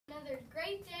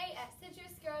great day at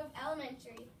Citrus Grove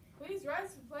Elementary. Please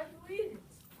rise for Pledge of Allegiance.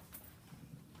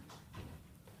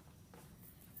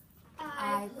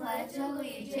 I pledge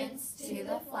allegiance to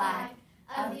the flag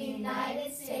of the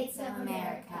United States of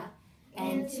America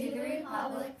and to the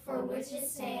republic for which it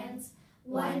stands,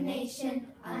 one nation,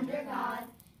 under God,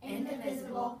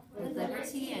 indivisible, with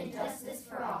liberty and justice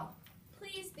for all.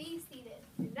 Please be seated.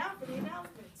 And now for the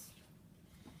announcements.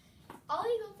 All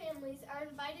Eagle families are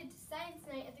invited to Science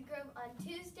Night at the Grove on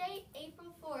Tuesday,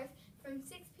 April 4th from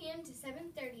 6 p.m. to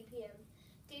 7:30 p.m.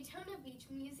 Daytona Beach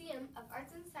Museum of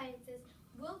Arts and Sciences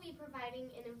will be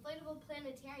providing an inflatable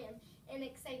planetarium and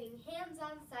exciting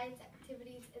hands-on science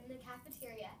activities in the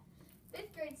cafeteria.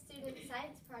 5th grade student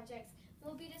science projects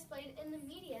will be displayed in the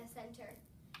Media Center.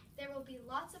 There will be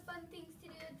lots of fun things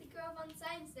to do at the Grove on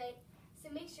Science Night,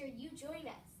 so make sure you join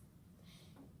us.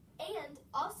 And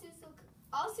all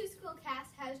Sioux School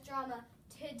cast has drama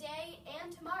today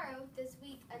and tomorrow this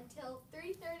week until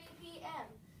 3:30 p.m.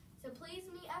 So please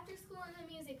meet after school in the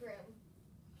music room.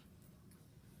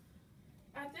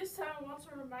 At this time, I want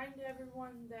to remind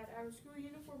everyone that our school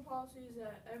uniform policy is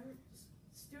that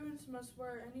students must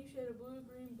wear any shade of blue,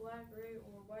 green, black, gray,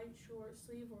 or white short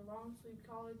sleeve or long sleeve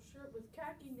collared shirt with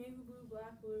khaki, navy blue,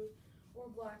 blue, or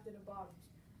black to the bottoms.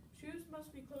 Shoes must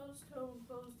be closed toe and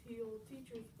closed heel.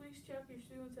 Teachers, please check your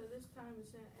students at this time and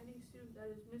send any student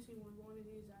that is missing with one of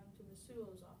these items to Ms.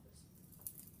 Sulo's office.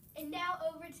 And now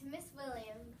over to Miss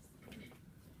Williams.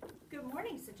 Good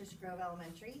morning, Citrus Grove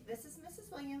Elementary. This is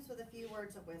Mrs. Williams with a few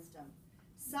words of wisdom.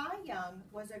 Cy Young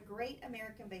was a great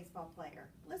American baseball player.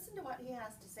 Listen to what he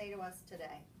has to say to us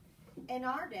today. In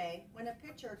our day, when a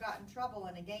pitcher got in trouble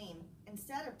in a game,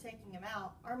 instead of taking him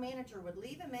out, our manager would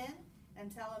leave him in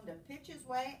and tell him to pitch his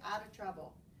way out of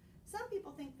trouble. Some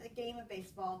people think the game of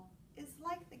baseball is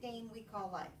like the game we call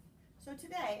life. So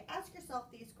today, ask yourself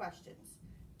these questions.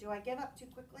 Do I give up too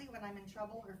quickly when I'm in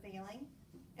trouble or failing?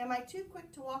 Am I too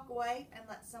quick to walk away and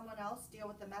let someone else deal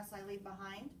with the mess I leave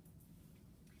behind?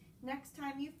 Next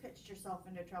time you've pitched yourself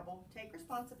into trouble, take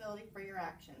responsibility for your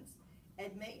actions.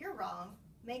 Admit you're wrong,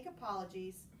 make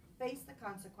apologies, face the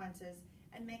consequences,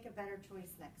 and make a better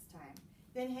choice next time.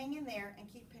 Then hang in there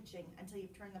and keep pitching until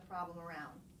you've turned the problem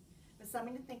around. With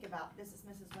something to think about, this is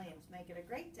Mrs. Williams. Make it a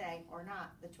great day or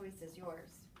not. The choice is yours.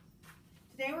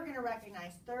 Today we're going to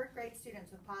recognize 3rd grade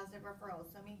students with positive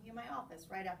referrals, so meet you in my office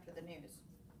right after the news.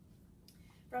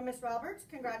 From Ms. Roberts,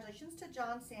 congratulations to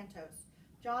John Santos.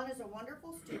 John is a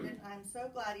wonderful student, and I'm so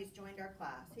glad he's joined our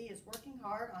class. He is working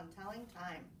hard on telling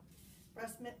time.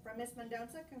 From Ms.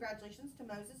 Mendoza, congratulations to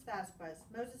Moses Vasquez.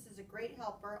 Moses is a great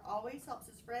helper, always helps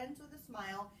his friends with a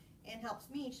smile, and helps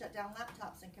me shut down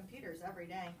laptops and computers every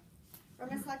day. From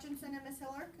Ms. Hutchinson and Ms.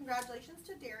 Hiller, congratulations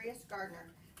to Darius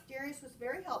Gardner. Darius was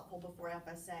very helpful before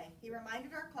FSA. He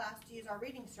reminded our class to use our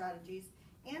reading strategies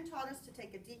and taught us to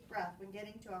take a deep breath when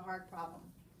getting to a hard problem.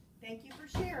 Thank you for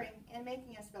sharing and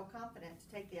making us feel confident to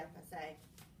take the FSA.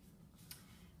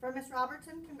 For Ms.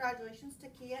 Robertson, congratulations to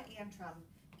Kia Antrim.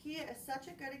 Kia is such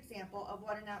a good example of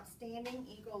what an outstanding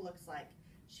Eagle looks like.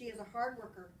 She is a hard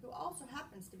worker who also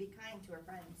happens to be kind to her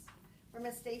friends. For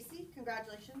Ms. Stacy,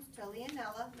 congratulations to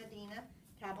Leonella Medina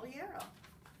Caballero.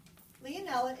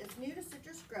 Leonella is new to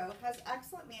Citrus Grove, has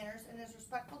excellent manners, and is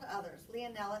respectful to others.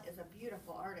 Leonella is a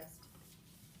beautiful artist.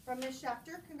 From Ms.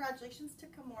 Schechter, congratulations to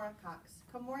Kamora Cox.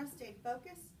 Kamora stayed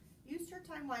focused, used her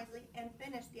time wisely, and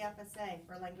finished the FSA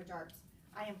for language arts.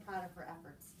 I am proud of her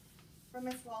efforts. From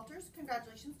Ms. Walters,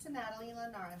 congratulations to Natalie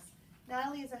Linares.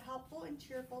 Natalie is a helpful and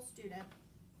cheerful student.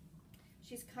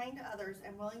 She's kind to others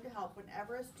and willing to help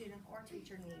whenever a student or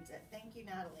teacher needs it. Thank you,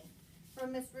 Natalie.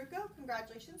 From Ms. Rucco,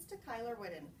 congratulations to Kyler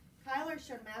Whitten. Kyler has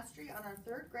shown mastery on our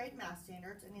 3rd grade math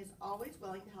standards and is always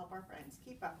willing to help our friends.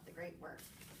 Keep up the great work.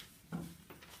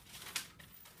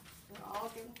 We're all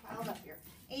getting piled up here.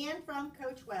 And from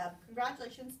Coach Webb,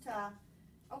 congratulations to,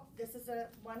 this is a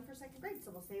one for 2nd grade,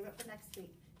 so we'll save it for next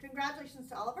week. Congratulations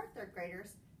to all of our 3rd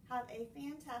graders. Have a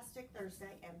fantastic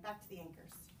Thursday, and back to the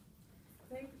anchors.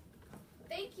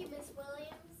 Thank you, Miss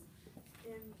Williams.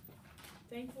 And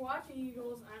thanks for watching,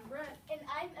 Eagles. I'm Brett. And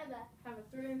I'm Emma. Have a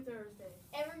thrilling Thursday.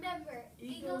 And remember,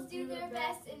 Eagles do their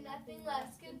best and nothing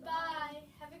less. Goodbye.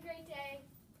 Have a great day.